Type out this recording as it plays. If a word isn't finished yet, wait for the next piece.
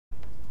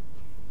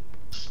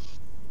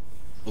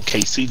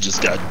OKC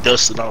just got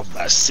dusted off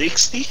by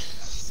 60.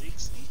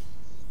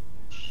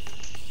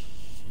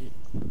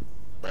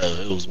 Bro,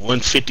 it was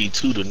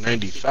 152 to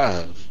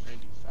 95.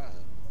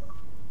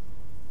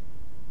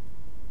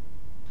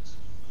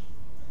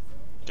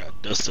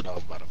 Got dusted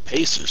off by the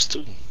Pacers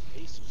too.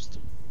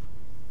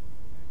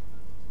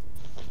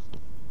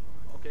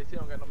 Okay, see,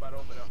 don't got nobody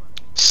over there.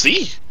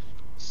 See?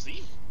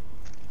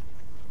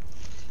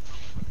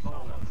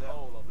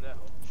 Hole over there.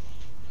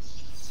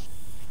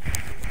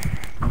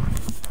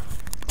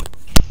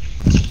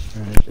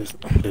 Let's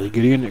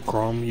get in it,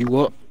 Chrome. You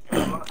up?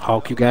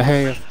 Hawk, you got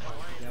half.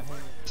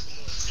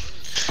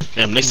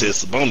 Damn, they said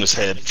Sabonis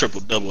had a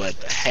triple double at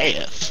the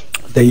half.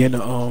 They in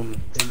the I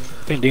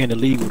think they in the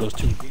league with us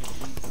too.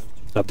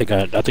 I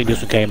think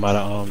this one came out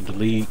of the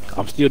league.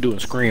 I'm still doing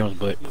scrims,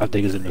 but I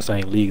think it's in the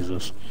same league as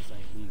us.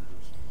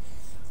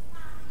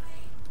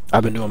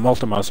 I've been doing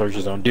most of my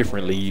searches on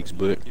different leagues,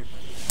 but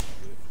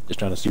just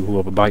trying to see who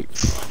ever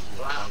bites.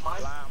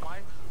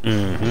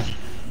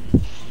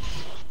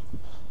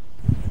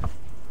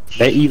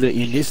 They either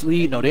in this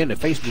league, no, they're in the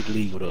Facebook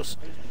league with us.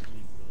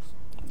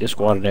 They're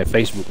squad in that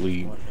Facebook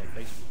league.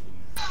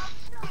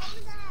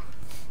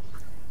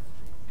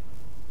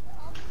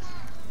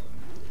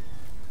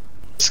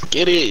 Let's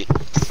get it.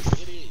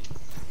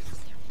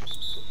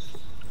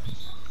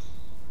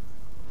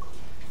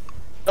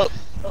 Oh.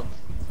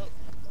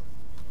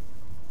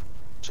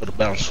 Should have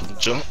bounced from the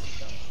jump.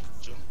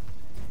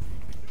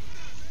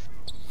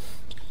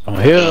 Don't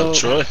help.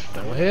 Troy.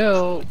 Don't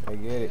help. I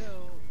get it.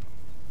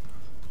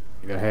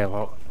 You got half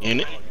Hawk. In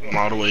it. I'm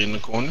all the way in the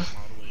corner.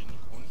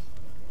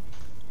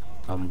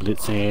 I'm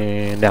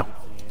blitzing now.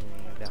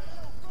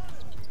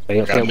 Stay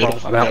up, Got middle.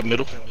 I'm out. Got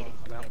middle.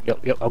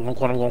 Yep. I'm going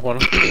corner.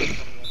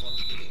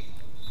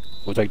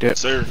 We'll take that.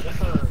 Sir.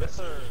 Yes,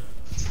 sir.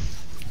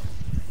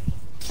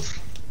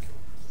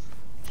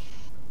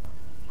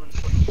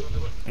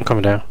 I'm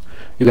coming down.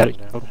 You got it.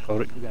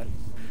 Hold it. You got it.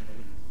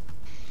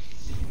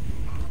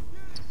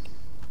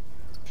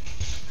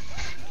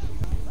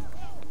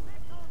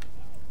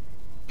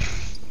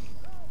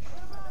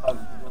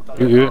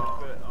 You good?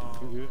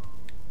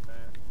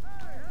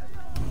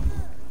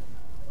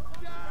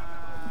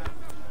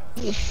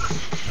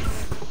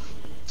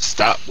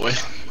 Stop, boy.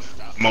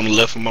 I'm on the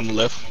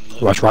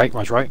left. Watch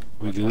right.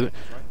 We good.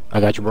 I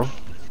got you, bro.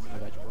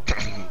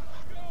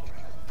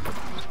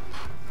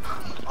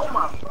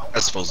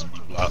 That's supposed to be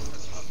blocked.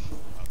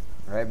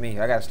 Right, me.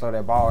 I gotta slow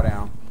that ball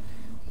down.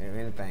 If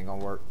anything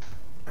gonna work.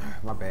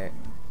 My bad.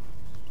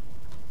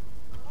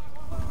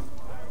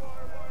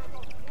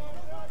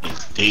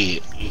 He's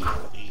dead.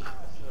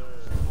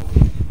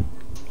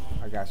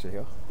 I got you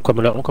here. I'm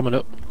coming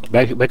up.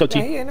 Back up, Yeah,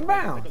 T. he in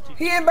bounds.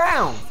 He in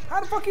bounds. How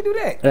the fuck you do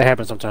that? That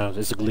happens sometimes.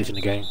 It's a glitch in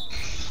the game.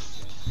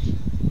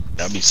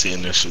 I be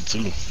seeing that shit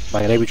too.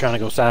 Like they be trying to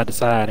go side to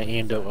side and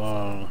end up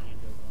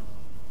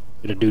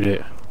to do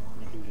that.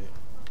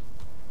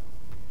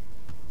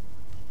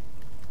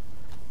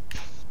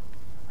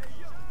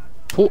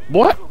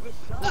 What?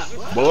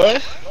 Boy,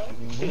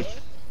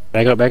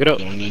 Back it up.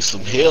 gonna need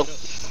some help.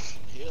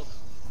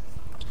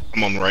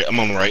 I'm on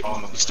the right.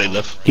 Stay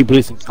left. Keep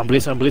blitzing. I'm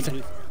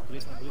blitzing.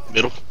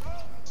 Middle.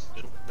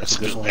 That's a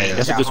good Swing. pass.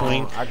 That's a good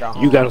swing. I got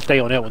home. You gotta stay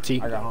on that one,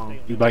 T. I got home.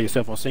 You by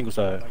yourself on single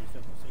side.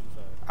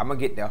 I'm gonna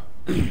get there.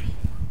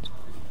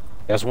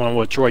 That's one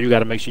with Troy. You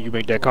gotta make sure you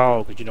make that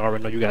call because you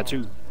already know you got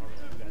two.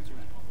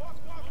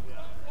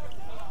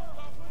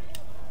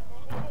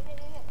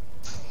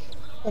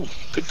 Ooh,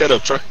 pick that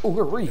up, Troy. Ooh,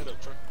 good read.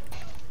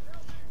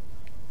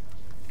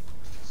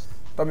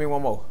 Throw me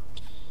one more.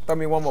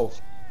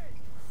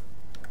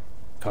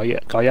 Call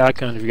your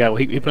icon if you got.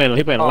 He playing a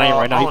lane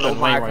right now. He playing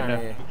a lane right now.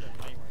 now.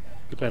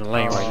 He playing a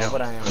lane right now.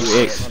 But I am.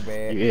 You X. My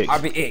bad. You X.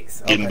 I'll be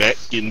X. Getting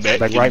back.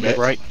 Back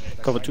right.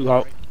 Cover 2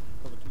 Hawk.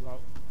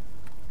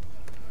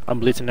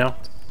 I'm blitzing now.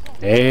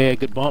 Yeah,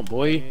 good bump,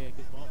 boy.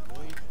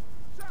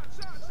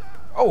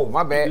 Oh,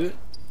 my bad. Good.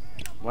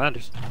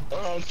 Blinders.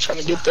 Oh, I'm trying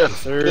to get that.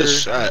 sir. Good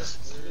shot.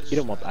 Get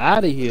him up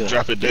out of here.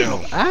 Drop it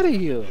down. Out of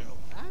here.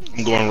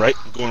 I'm going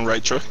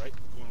right, Troy.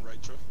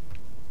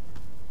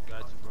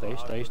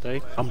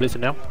 Stay. I'm blitzing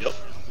now. Yep.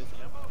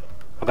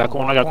 I got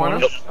corner.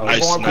 Yep. Oh,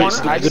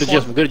 Nice. Good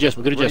adjustment.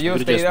 You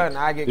stay there and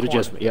I get Good corner.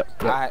 adjustment.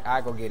 Yep.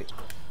 I go get it.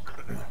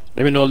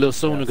 Let me know a little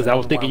sooner because I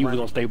was thinking you was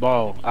gonna stay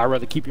ball. I'd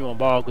rather keep you on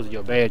ball because of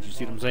your badge. You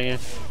see what I'm saying?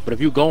 But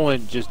if you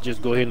going, just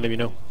go ahead and let me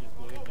know.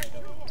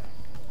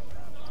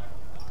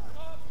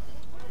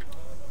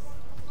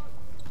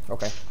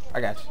 Okay,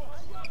 I got you.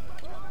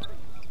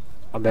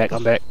 I'm back.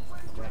 I'm I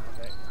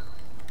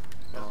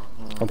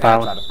try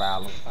fouling. to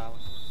foul him.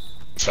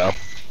 Foul.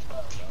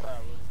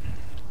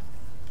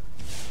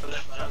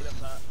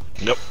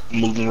 Yep.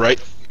 Moving right.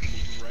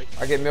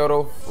 I get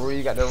middle. Rui,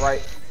 you got the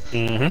right.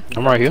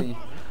 I'm right here.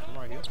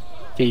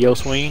 Get your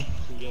swing.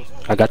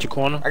 I got your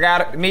corner. I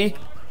got it. Me.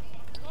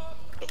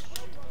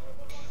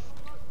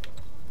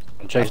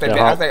 I'm I chasing that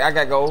hawk.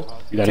 got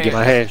goal. You gotta get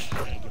my hash.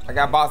 I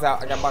got box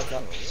out. You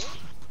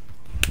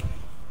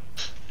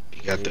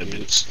got that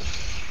bitch.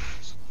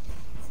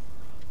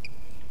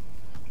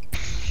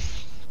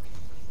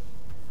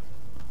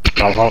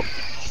 South Hawk.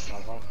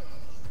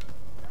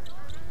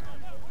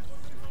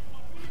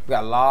 We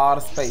got a lot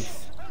of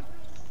space.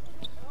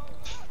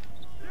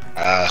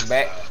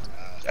 Back.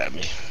 Got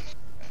me.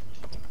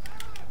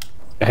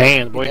 The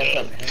hands, boy.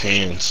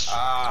 Hands.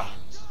 Ah.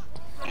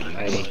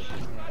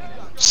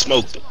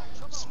 Smoked him.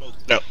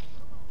 No.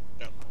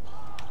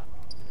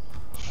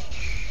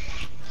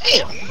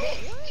 Damn.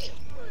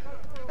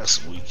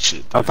 That's some weak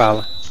shit. I'm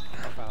fouling.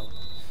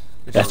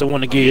 That's the one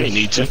to give. You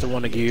need to. That's the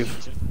one to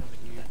give.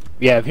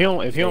 Yeah, if he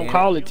don't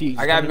call it, T.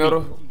 I got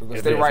middle. If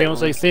Stay he right. don't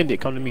say send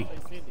it, come to me.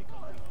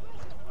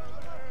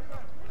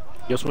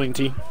 Your swing,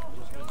 T.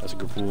 That's a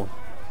good fool.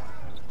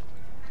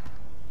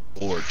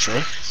 Or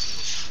Trey.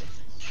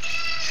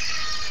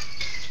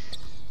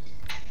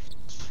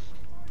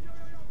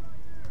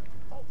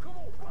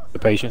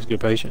 Good patience. Good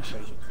patience.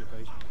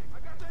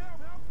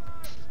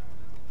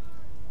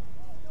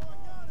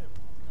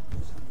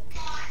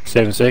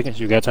 Seven seconds.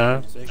 You got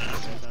time.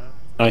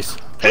 Nice.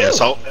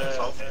 Pass out.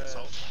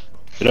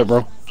 Get up,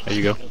 bro. There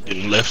you go.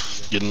 Getting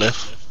left. Getting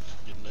left.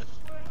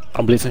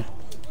 I'm blitzing.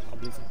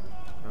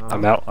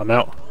 I'm out. I'm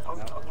out.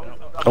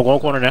 Don't go on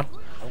corner now.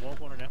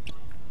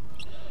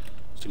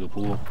 It's a good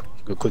pull.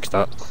 Good quick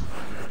stop.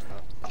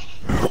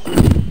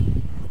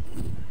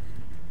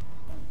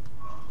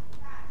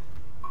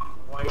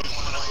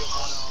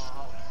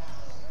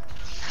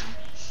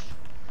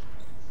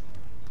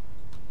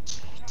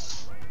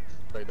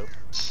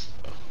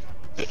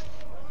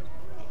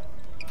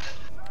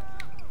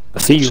 I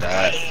see you.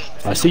 Shot.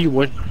 I see you,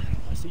 boy.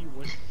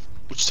 What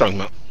you talking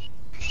about?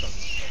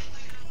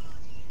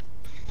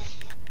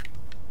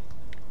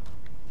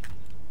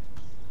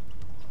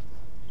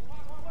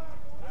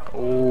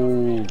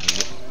 Oh,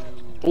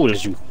 oh,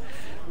 that's you.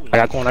 I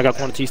got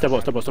corner. T. Step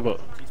up.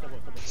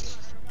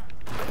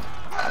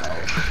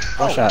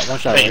 One shot.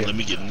 Hey, Right let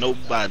me get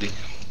nobody.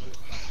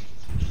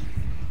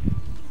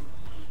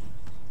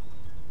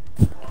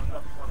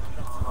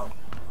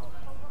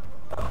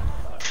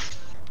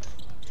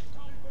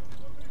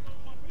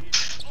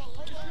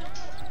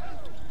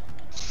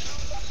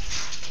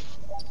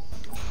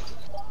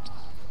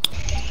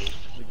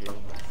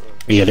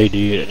 Yeah, they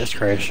did. That's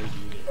trash.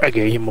 I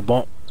gave him a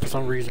bump for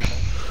some reason.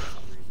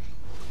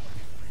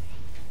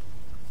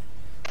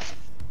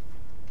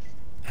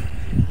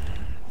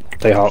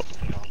 Stay hot.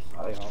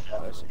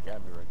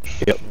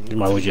 Yep, you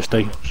might as well just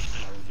stay.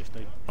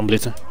 I'm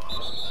blitzing.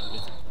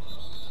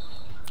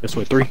 That's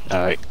what, 3?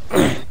 Alright.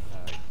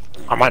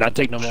 I might not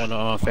take no more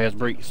on fast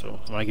break, so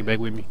somebody get back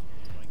with me.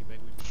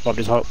 Pop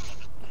this hawk.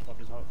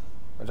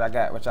 What y'all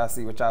got? What y'all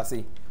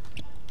see?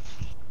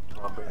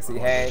 I see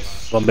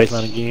hash. One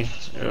baseline again.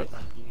 Yep.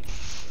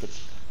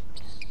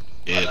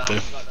 Yeah, clear.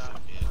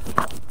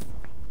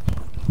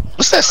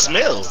 What's that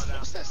smell?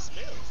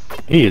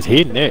 He is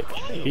hitting that.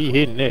 He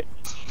hitting that.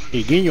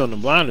 He getting you on the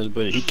blinders,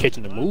 but he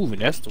catching the move,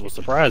 and that's what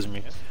surprised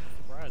me.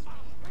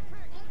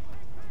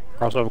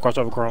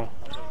 Crossover, crawl.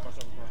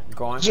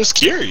 Going. Just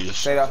curious.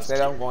 Stay up.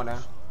 I'm going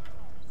down.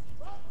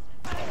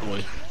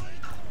 Wait.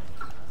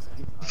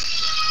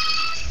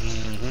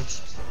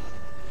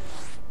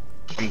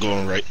 I'm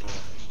going right.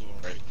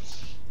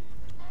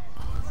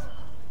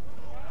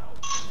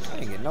 I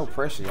ain't getting no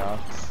pressure, y'all.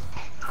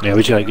 Yeah,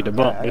 we gotta get the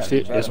bump. That's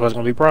it. That's what's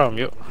gonna be a problem.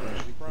 Yep.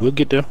 We'll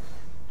get there.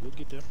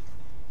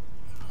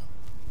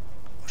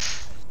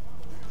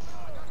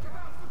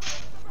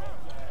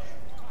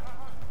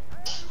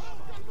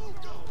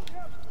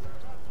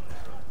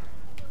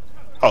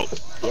 Oh,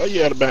 why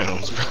you out of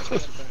bounds?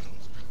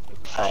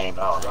 I ain't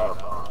out of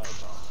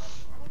bounds.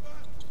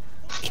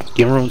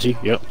 Give him room, T.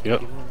 Yep.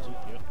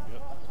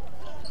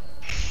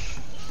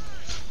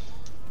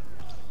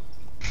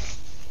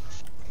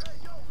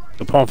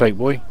 The palm fake,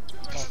 boy.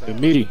 Good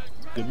meaty.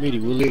 We'll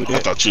live with I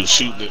that. thought you was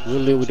shooting it. We'll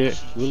live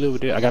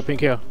with that. I got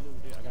pink hair.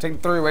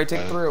 Take the 3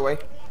 away.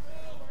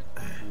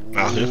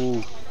 Out here.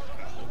 Ooh.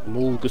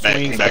 Move, good Back,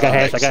 swings. back,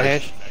 I got back,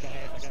 hash.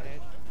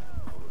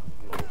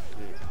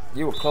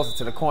 You were closer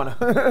to the corner.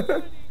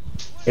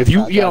 If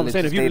you, I yeah, I'm let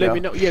saying you if you stay let me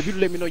though. know, if you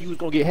let me know you was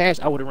gonna get hash,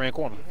 I would have ran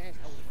corner.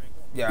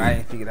 Yeah, I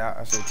ain't figured out.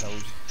 I should have told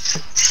you.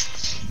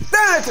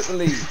 Damn, I took the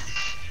lead.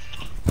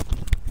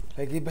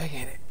 Hey, get back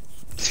in it.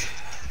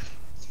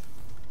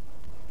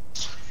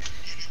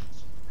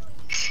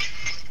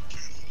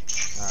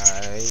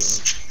 Alright.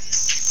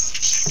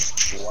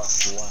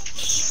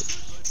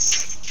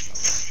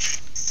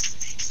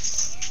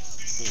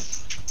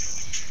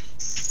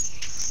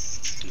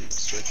 Didn't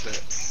expect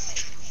that.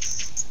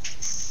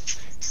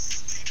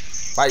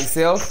 By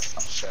yourself.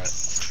 Shot.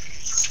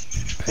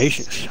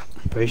 Patience.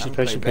 Play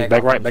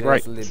Back right.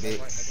 A little bit.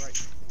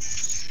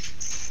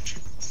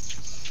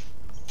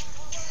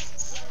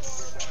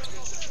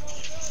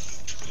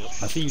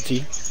 I see you,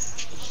 T.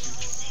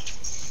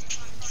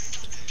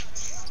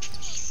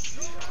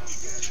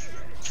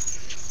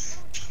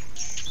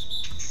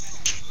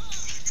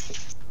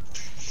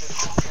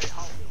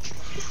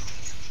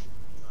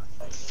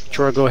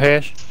 Troy, go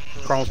hash.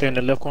 Crawl stay in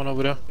the left corner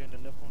over there.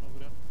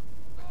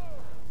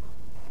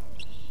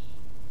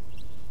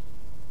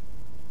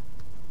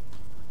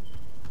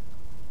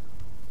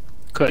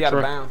 Cut, You out of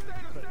Troy. bounds.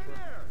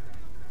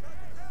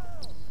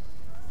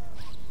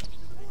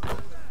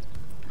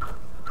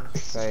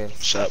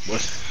 Fast. Shot boy.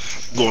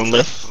 Going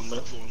left.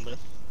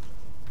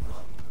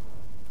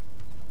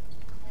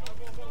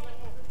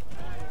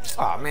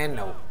 Oh man,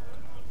 no.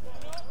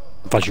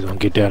 I thought you were gonna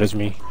get that as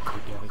me.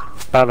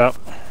 5 out.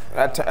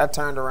 I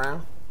turned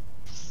around.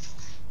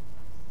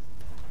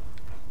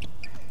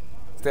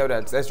 Stay with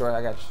that. That's right.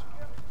 I got you.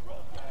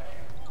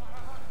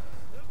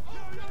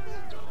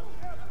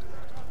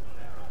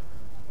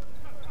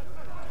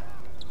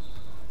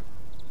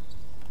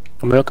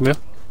 Come here, come here.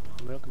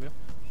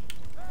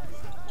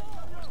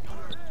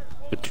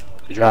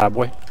 Good job,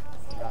 boy.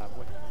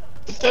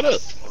 Put that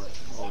up.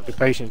 Good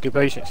patience, good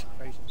patience.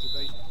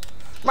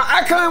 My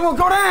icon won't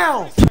go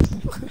down.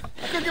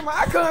 I couldn't get my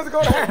icons to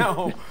go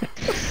down.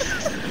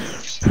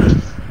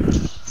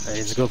 Hey,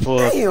 it's good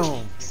for us.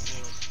 Damn.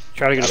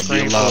 Try to get a Gotta be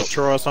screen for allowed. a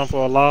Troy or something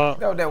for a log.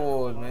 That's what that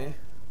was, man.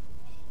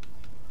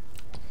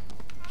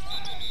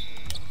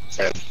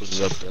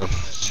 What's up there?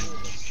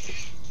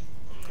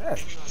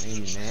 That's me,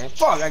 man.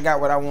 Fuck, I got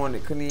what I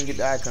wanted. Couldn't even get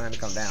the icon to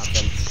come down.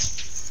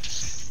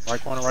 Right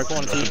corner,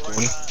 T.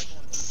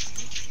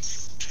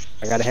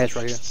 I got a hatch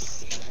right here.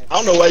 I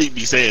don't know why you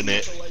be saying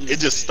that. It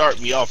just start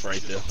me off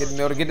right there. Get the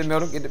middle, get the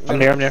middle, get the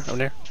middle. I'm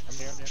there.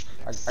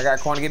 I got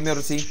corner, get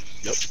middle, T.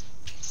 Yep.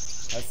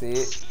 That's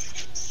it.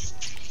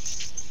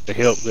 The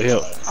help.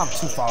 I'm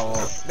too far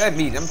up. That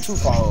me, I'm too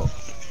far up.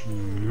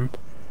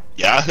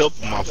 Yeah, I help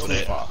him off of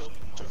that.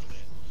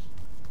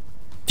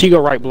 T, go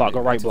right block.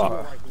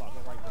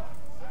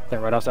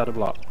 Stand right outside the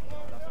block.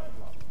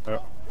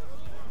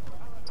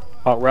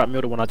 Hawk right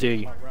middle when I tell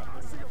you.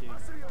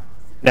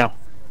 Now.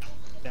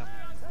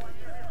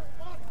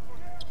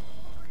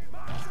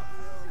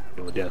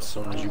 It was there as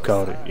soon as you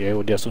caught it. Yeah, it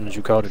was there as soon as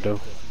you caught it, though.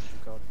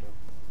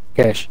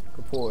 Cash.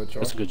 Good pull, Charles.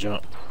 That's a good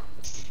jump.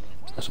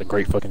 That's a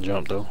great fucking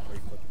jump, though.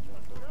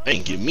 They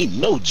ain't give me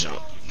no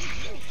jump.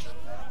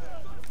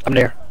 I'm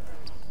there.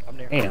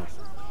 Damn.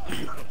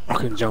 I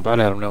couldn't jump out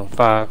at him, though.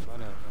 5.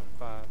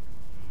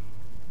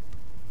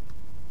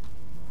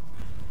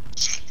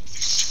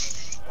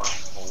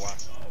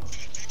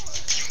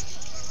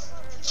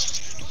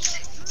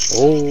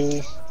 Oh.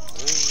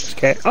 That's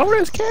Cash. Oh,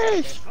 that's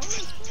Cash.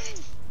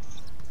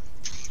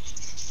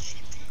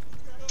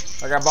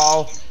 I got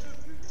ball.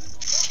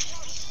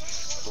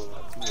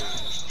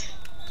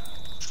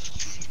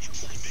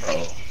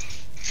 Oh.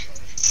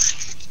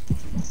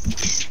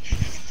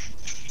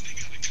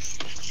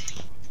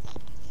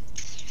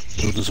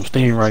 We'll do some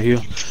steam right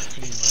here.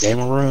 Game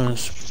of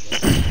runs.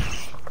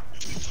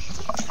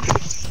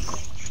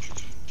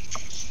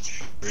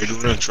 Ready to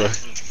run, Troy.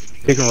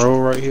 Pick and roll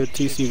right here.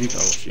 TCV.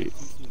 Oh, shit.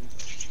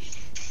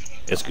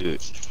 That's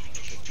good.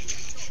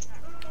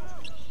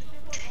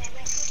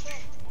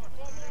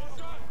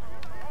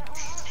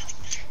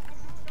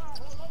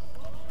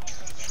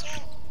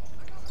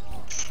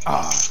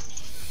 Ah,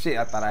 shit,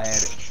 I thought I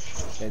had it.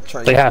 That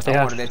tray. Stay high,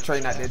 I wanted that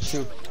tray, not that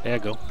two. There you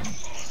go.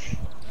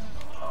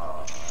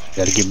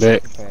 Gotta get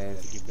back.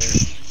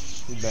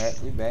 Pass.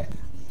 We back.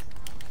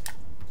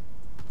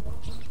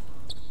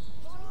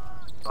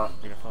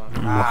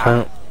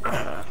 Okay.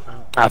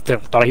 I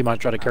thought he might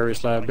try to carry a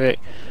slide back.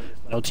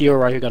 No, T.O.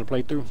 right here got to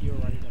play through.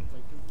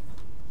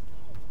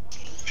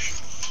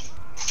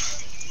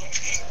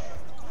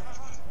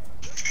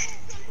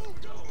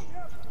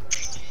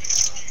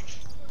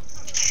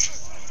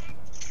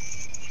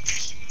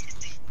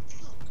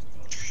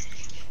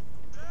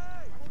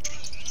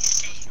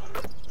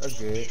 That's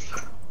good.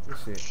 Good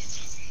shit.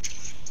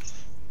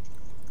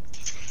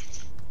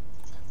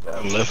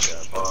 I'm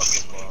left.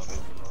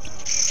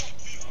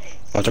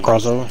 Watch a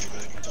crossover.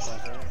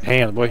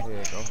 Hands, boy. There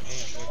you go.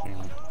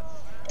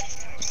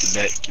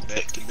 Get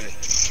back.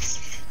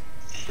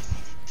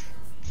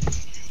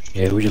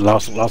 Yeah, we just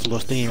lost a little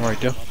steam right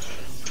there.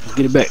 Let's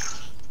get it back.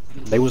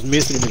 They was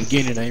missing in the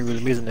beginning. They ain't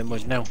really missing that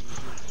much now.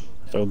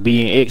 So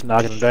B and X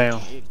knocking them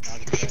down.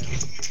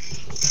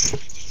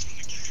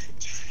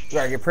 You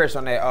gotta get pressure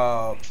on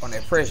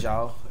that press,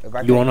 y'all. If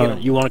I You can't get wanna 'em,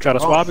 you wanna try to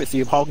swap it? See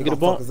if Hawk can get a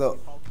gonna bump. fuck us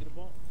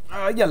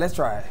up. Yeah, let's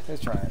try it.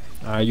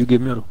 All right, you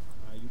get middle.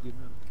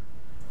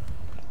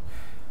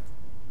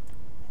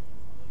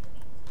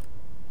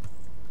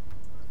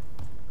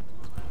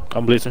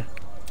 I'm blitzing.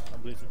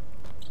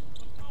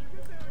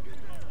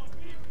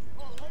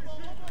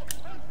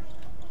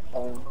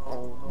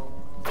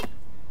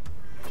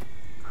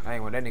 I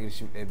ain't want that nigga to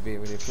shoot that bit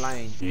with that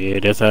flame. Yeah,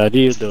 that's how it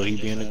is though.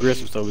 He being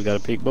aggressive, so we gotta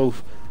pick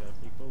both.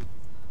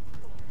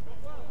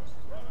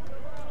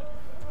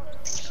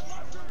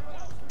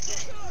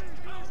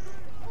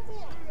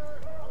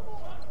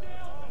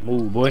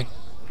 Move, boy.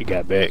 He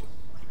got back.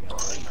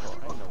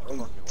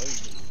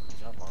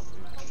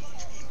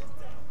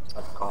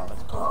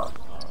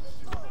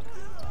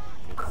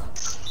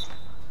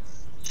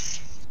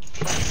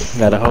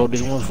 Gotta hold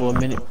this one for a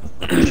minute.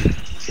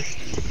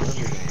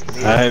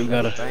 Alright, we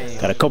got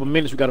a couple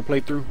minutes we gotta play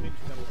through.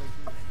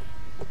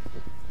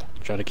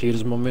 Try to kill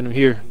this momentum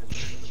here.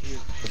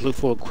 Let's look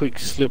for a quick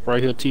slip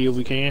right here, T, if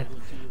we can.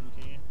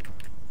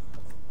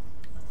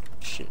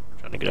 Shit,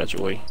 trying to get out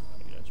your way.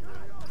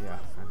 Yeah,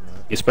 I know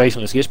it. Get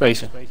spacing, let's get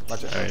spacing.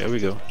 Watch it. Alright, there we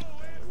go.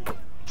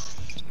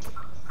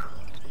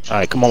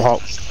 Alright, come on,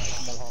 Hawk.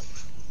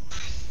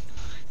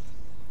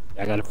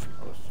 I gotta.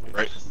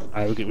 Right.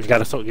 Alright, we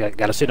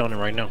gotta sit on it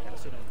right now.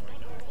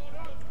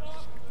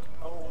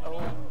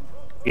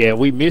 Yeah,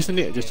 we missing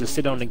it. Just to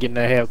sit on it and get in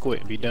that half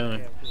court and be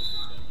done.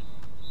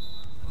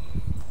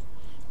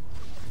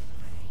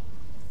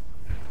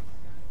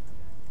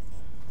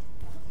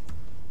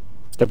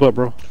 Step up,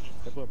 bro.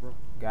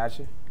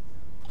 Gotcha.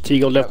 T,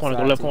 go left corner,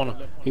 go left corner.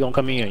 He gonna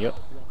come in, yep.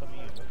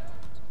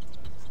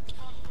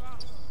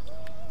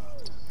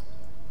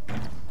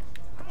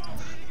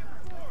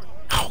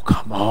 Oh,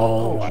 come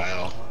on.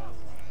 Wow.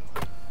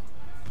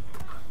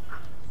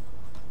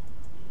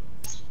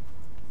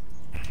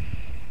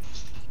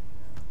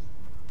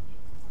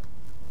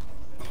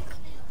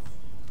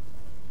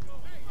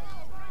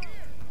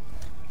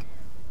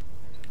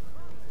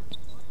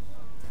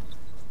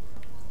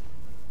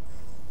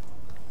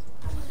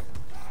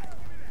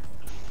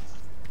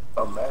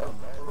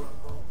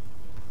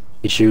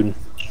 He's shooting.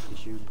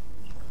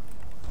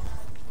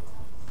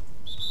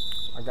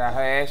 I got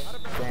her ass.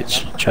 It's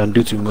trying to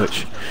do too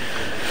much.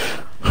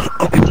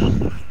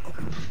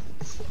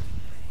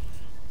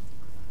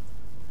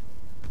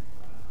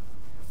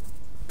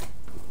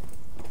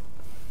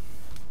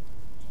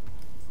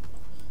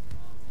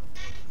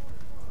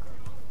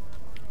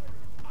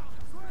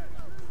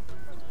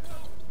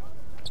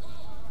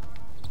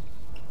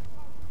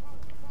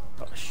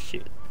 Oh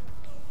shit.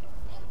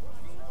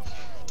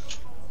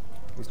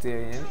 We still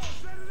in it.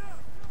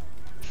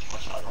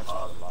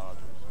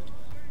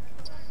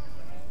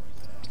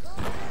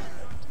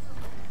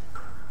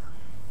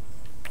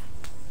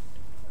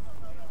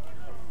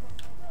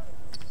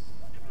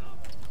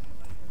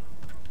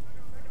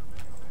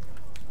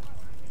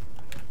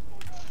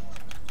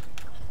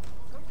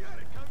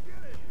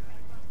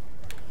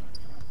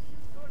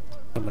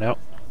 Coming out.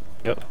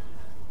 Yep.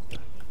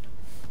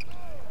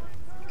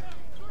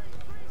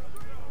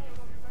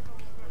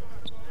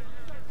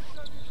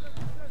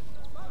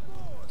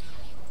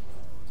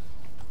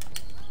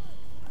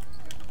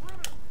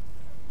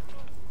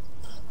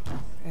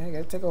 Man, I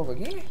gotta take over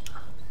again.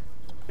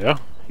 Yeah,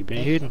 he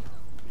been hitting.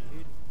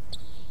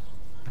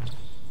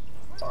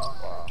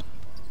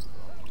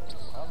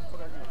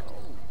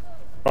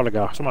 Probably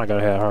somebody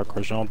gotta have a heart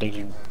crush. I don't think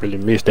you really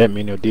missed that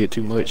many or did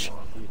too much.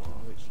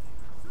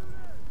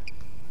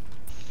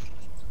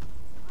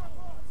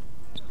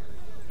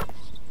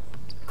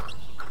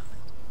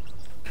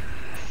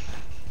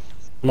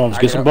 Come on,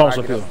 let's get some bumps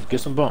up here. Get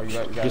some bumps.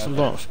 Get some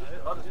bumps.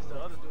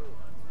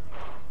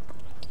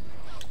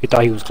 He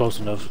thought he was close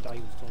enough.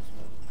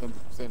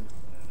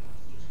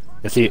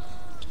 That's it.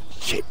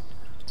 Shit.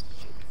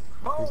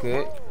 You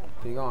good?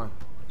 Keep going.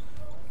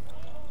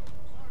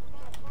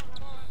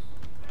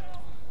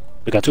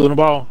 We got two in the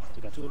ball.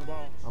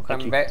 I'm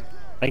coming back.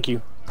 Thank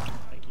you.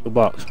 Good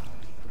box.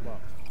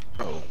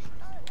 Oh.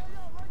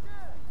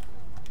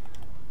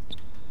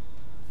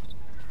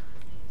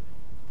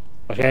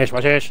 Watch Ash,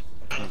 watch Ash.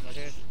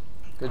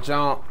 Good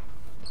jump.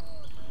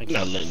 You're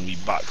not letting me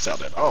box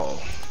out at all.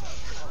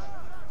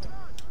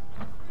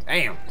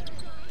 Damn.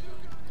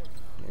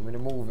 Give me the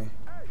moving.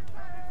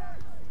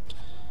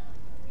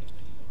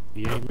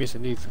 He ain't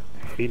missing either.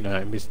 He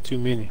not missing too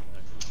many.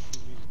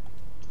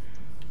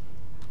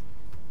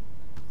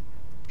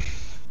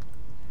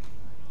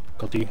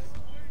 Cody.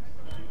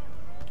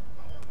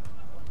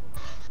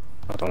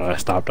 I thought I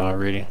stopped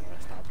already. You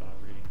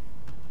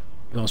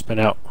gonna spin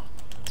out.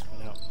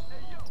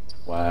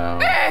 Wow.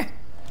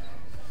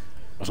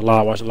 Watch a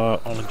lot, watch a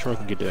lot. Only Troy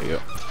can get that,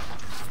 yep.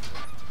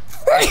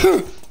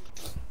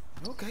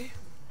 Okay.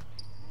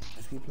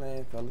 Let's keep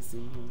playing, fellas. See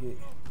what we can get.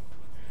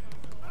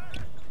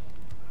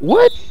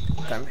 What?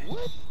 Coming.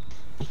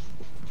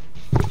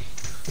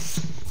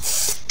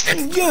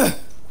 Yeah.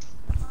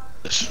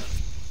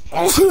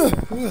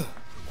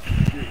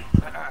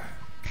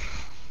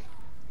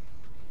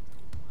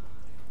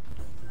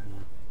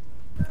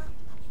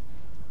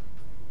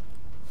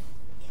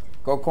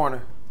 Go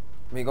corner.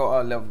 I mean,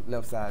 go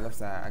left side. Left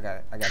side. I got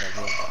it. I got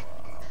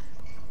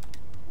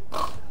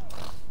it.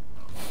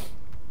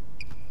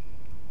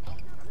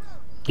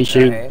 He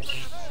shooting.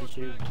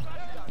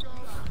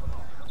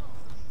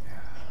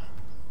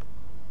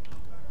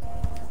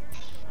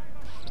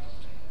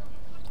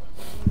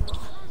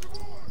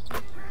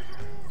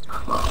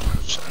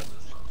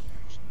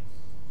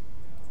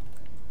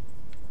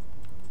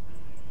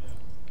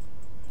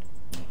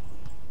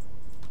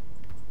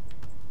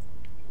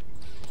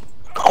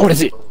 Oh, what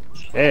is it?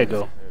 There you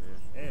go.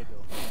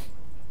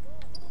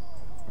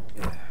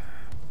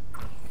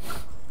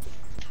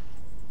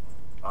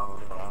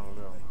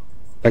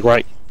 Back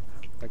right.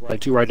 Like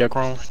two right there,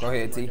 Chrome. Go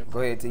ahead, T. Go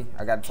ahead, T.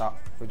 I got the top.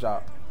 Good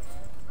job.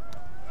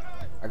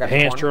 I got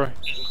Hands, the corner.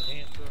 Troy.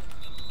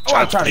 Oh,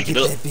 I'm trying to pick get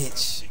it up. that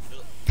bitch.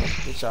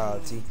 Good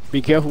job, T.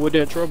 Be careful with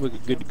that trouble.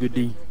 Good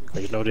D.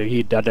 You know that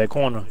he got that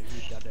corner.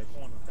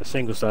 The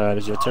single side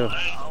is your tough.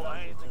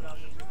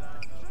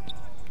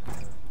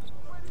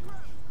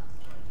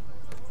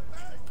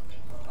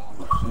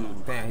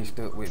 Damn, he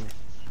stood with me.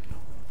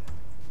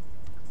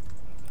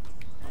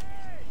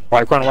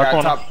 Right corner, right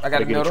corner. Top. I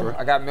got middle.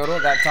 I got middle. I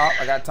got top.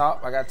 I got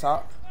top. I got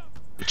top.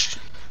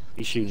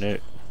 He's shooting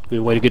it. Good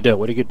way to get there.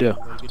 Way to get there.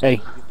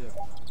 Hey.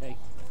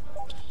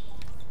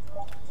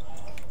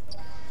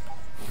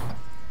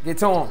 Get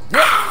to him. Yep.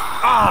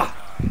 Ah.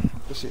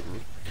 Good shit,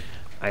 man.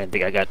 I didn't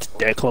think I got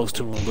that close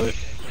to him, but.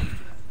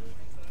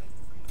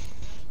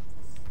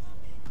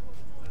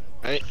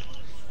 Hey.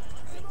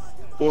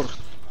 Or.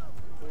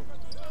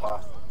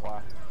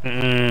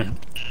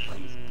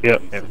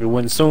 Yep. If it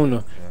wasn't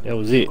sooner, that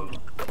was it.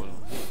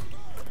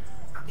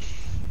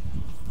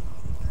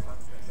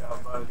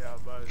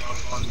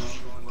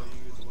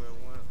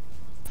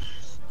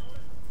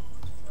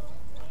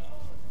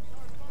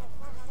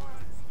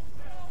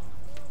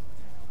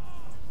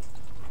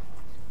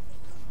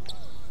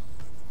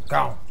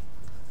 Gone.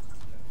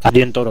 I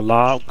didn't throw the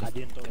lob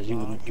because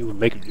you were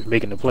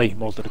making the play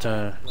most of the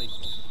time.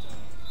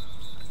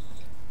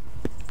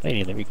 They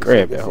didn't let me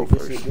grab that whole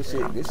first. Good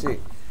shit.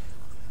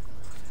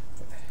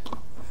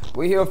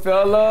 We here,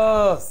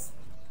 fellas.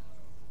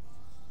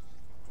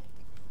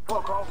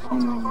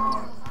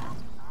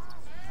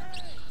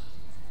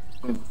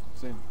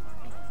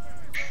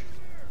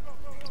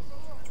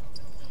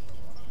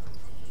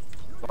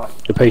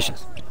 The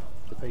patience.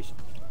 X.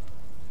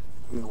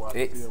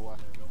 X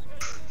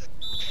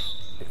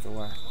or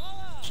Y.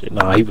 Shit,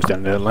 nah, he was down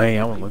in that lane.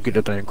 I wasn't gonna get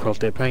that thing across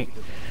that paint.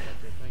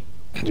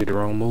 Did the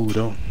wrong move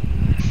though.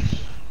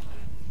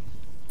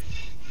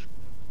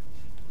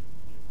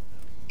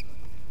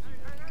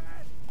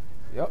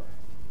 Yep.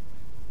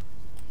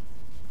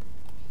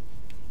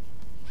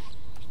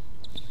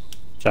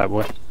 Shot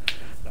boy.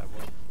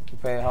 You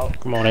pay a halt.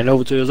 Come on, ain't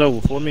over till it's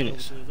over. 4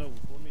 minutes.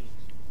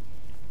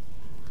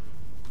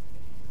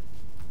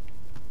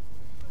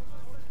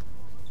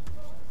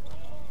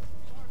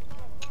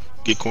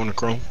 Get corner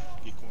chrome.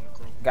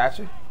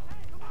 Gotcha.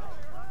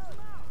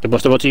 The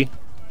bust up T.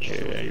 Yeah,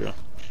 there you go.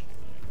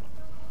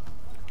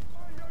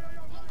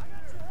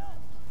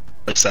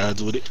 Right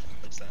sides with it.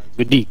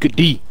 Good D, good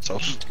D. So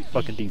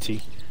Fucking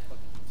DT.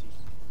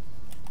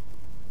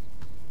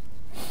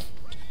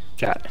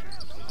 Shot.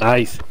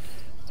 Nice.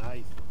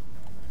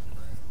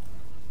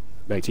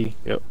 Back T.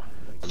 Yep.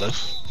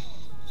 left.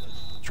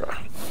 Try.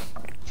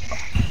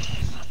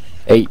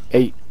 8.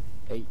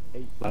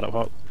 Light up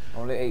Hawk.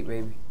 Only 8,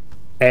 baby.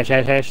 Hash.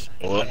 I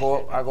go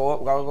up. I'm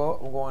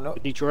going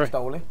up. Detroit.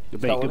 Stolen.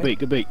 Good bait.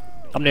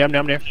 I'm there.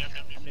 Okay,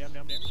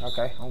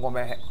 I'm going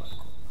back.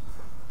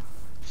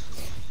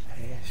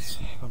 Hash.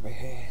 Going back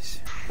hash.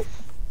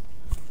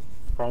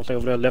 Wrong stay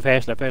over there. Left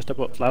hash, step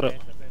up, slide up.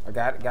 I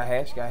got it. Got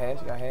hash.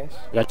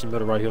 Got your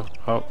middle right here.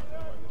 Hawk.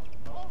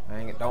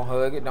 Don't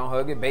hug it.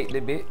 Bait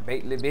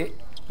little bit.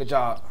 Good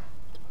job.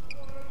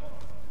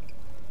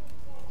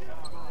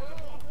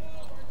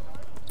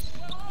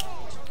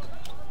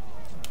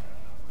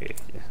 Yeah.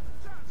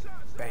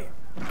 Bam.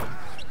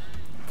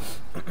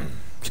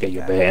 Just gave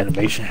you a bad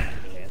animation.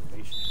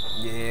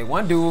 Yeah,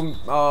 one dude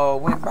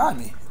went by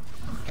me.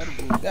 That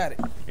dude got it.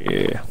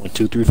 Yeah, when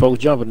 2, 3 folks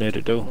jumping at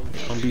it though,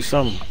 it's gonna be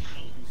something.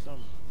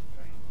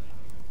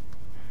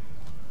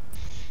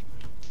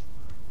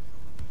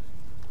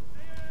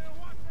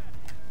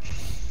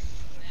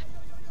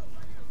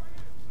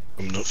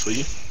 Coming up for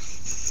you.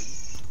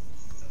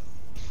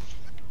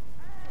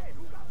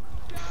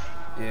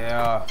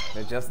 Yeah,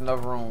 there's just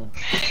enough room.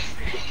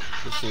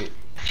 Good shit.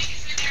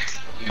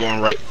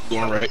 Going right.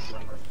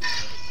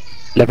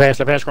 Left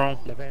pass, Chrome.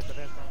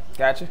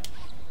 Gotcha.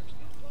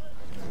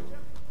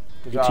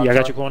 Good T, job, I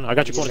got Troy. your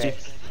corner, T.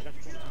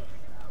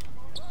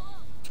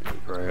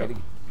 Ready.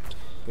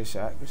 Good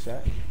shot.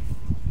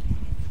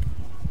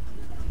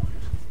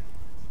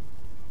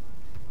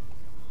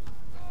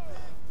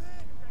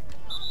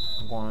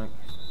 I'm going.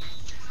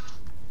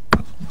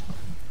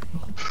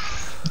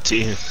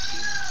 10.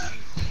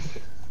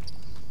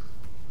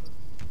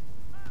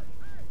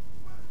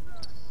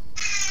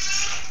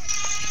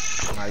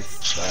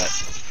 Nice. Shot.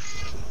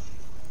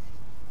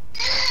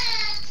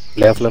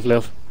 Left.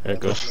 There it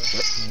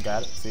goes.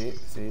 Got it. See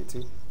it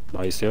too.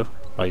 By yourself.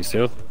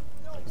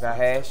 Got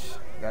hash.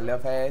 Got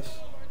left hash.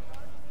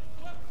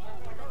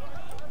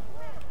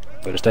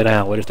 Way to stay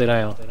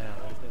down.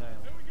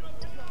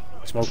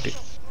 Smoked it.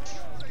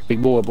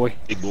 Big board, boy.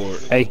 Big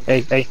board. Hey.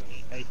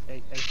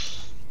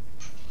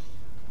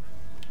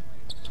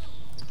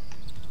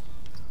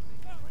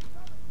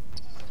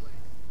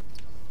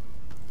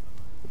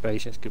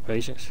 Good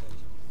patience.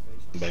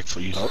 Back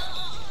for you.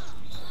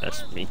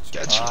 That's me.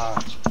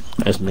 Gotcha.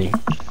 That's me.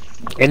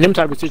 In them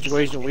type of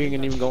situations, we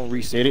ain't even gonna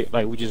reset it.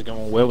 Like, we just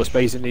gonna, wherever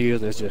spacing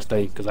is, let's just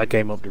stay. Because I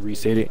came up to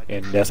reset it,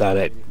 and that's how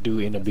that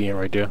dude ended up being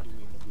right there.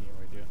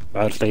 If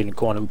I had stayed in the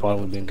corner, we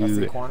probably would have been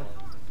good.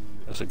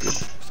 That's a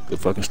good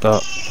fucking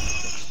stop.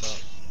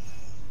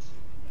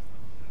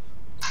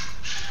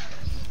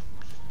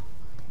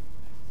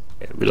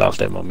 Yeah, we lost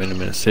that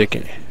momentum in a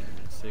second.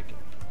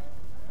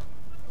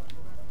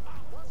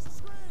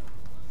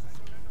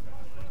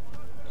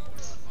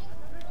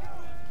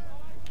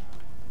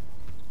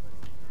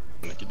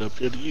 Make it up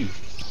here to you.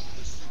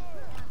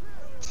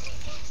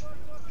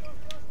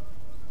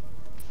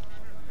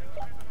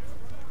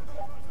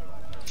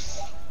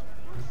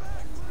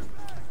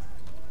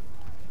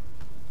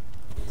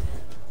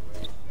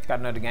 Got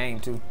another game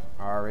too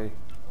already.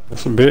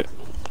 That's a bit.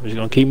 We're just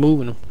gonna keep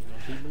moving them.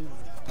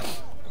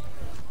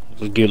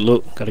 Just get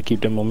look. Gotta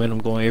keep that momentum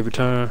going every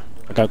time.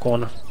 I got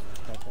corner.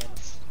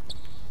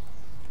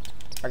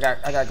 I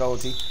got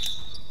gold T.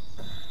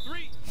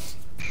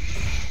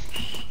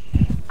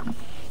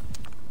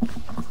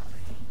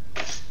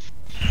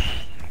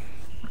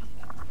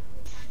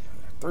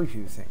 Three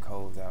people sent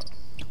codes out.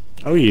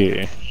 Oh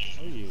yeah.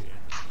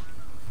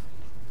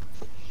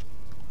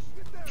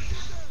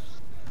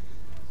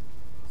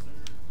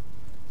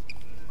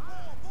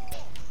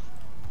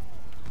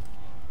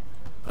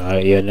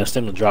 Alright, yeah, that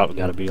stem drop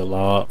gotta be a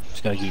lot.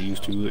 Just gotta get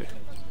used to it.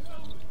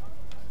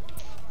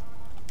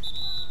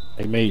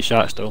 They made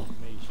shots though.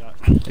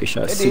 They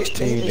shot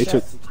 16. They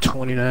took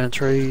 29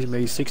 trays,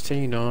 made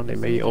 16 on. They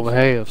made over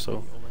half,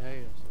 so.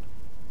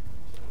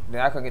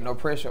 Then I couldn't get no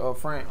pressure up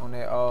front on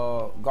that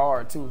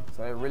guard too,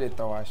 so it really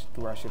threw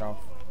our shit off.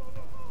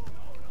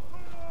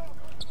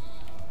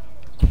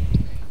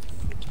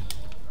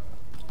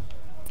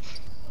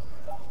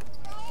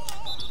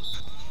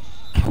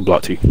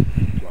 Block T.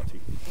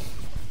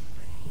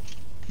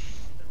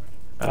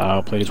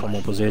 I'll play this one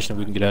more possession.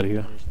 We can get out of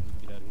here.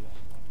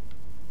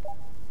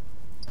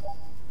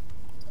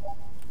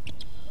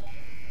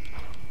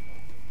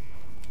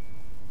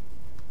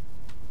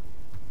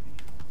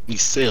 He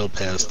sailed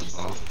past the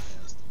ball.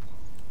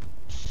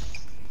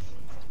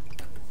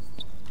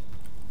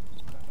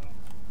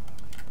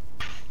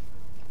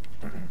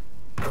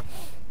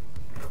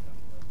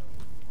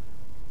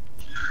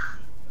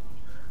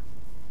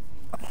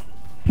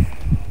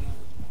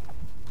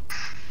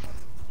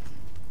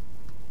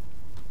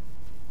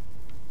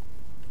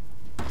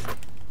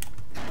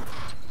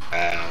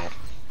 Ow.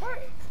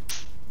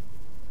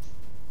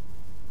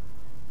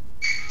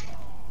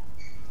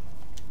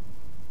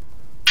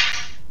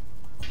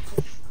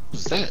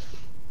 What's that?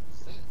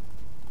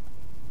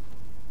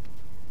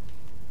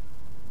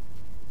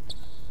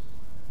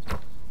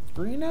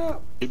 Green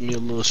up. Give me a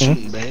little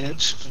shooting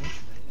badge.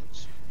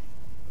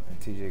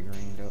 TJ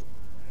greened up.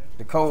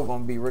 The code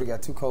gonna be really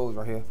got two codes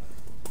right here.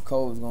 The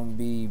code is gonna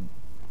be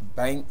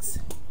Banks.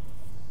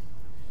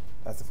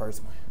 That's the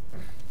first one.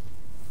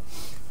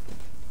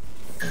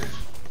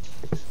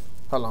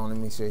 Hold on, let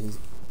me make sure if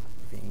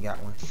he ain't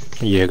got one.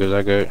 Yeah, cause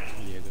I got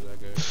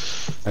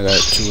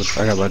two.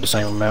 I got about the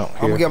same amount.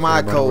 I'm gonna get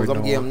my codes. I'm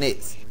gonna get them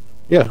next.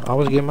 Yeah, I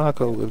always get my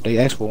code if they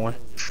ask for one.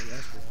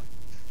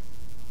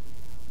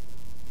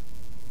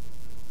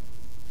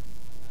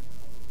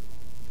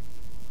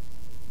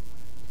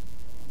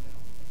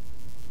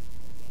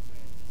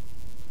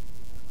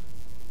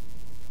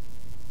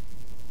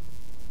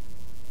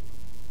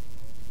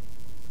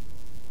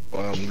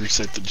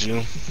 Reset the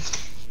gym.